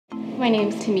My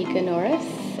name's Tamika Norris,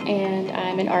 and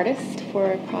I'm an artist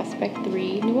for Prospect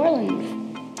 3, New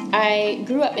Orleans. I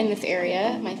grew up in this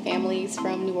area. My family's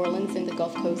from New Orleans and the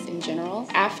Gulf Coast in general.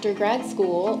 After grad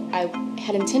school, I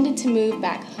had intended to move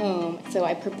back home, so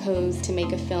I proposed to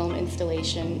make a film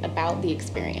installation about the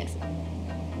experience,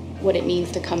 what it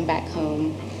means to come back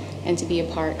home and to be a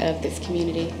part of this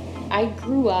community. I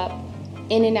grew up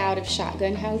in and out of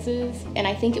shotgun houses, and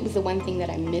I think it was the one thing that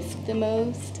I missed the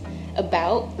most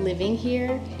about living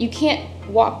here. You can't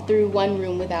walk through one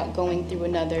room without going through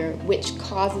another, which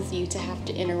causes you to have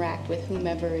to interact with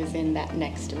whomever is in that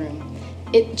next room.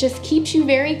 It just keeps you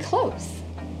very close.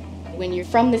 When you're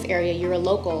from this area, you're a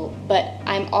local, but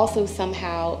I'm also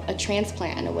somehow a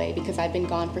transplant in a way because I've been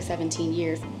gone for 17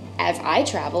 years. As I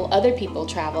travel, other people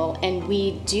travel, and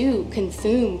we do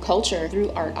consume culture through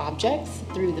art objects,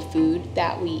 through the food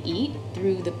that we eat,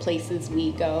 through the places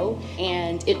we go,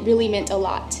 and it really meant a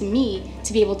lot to me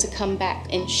to be able to come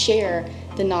back and share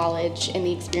the knowledge and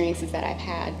the experiences that I've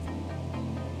had.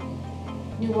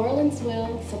 New Orleans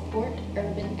will support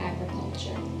urban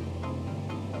agriculture.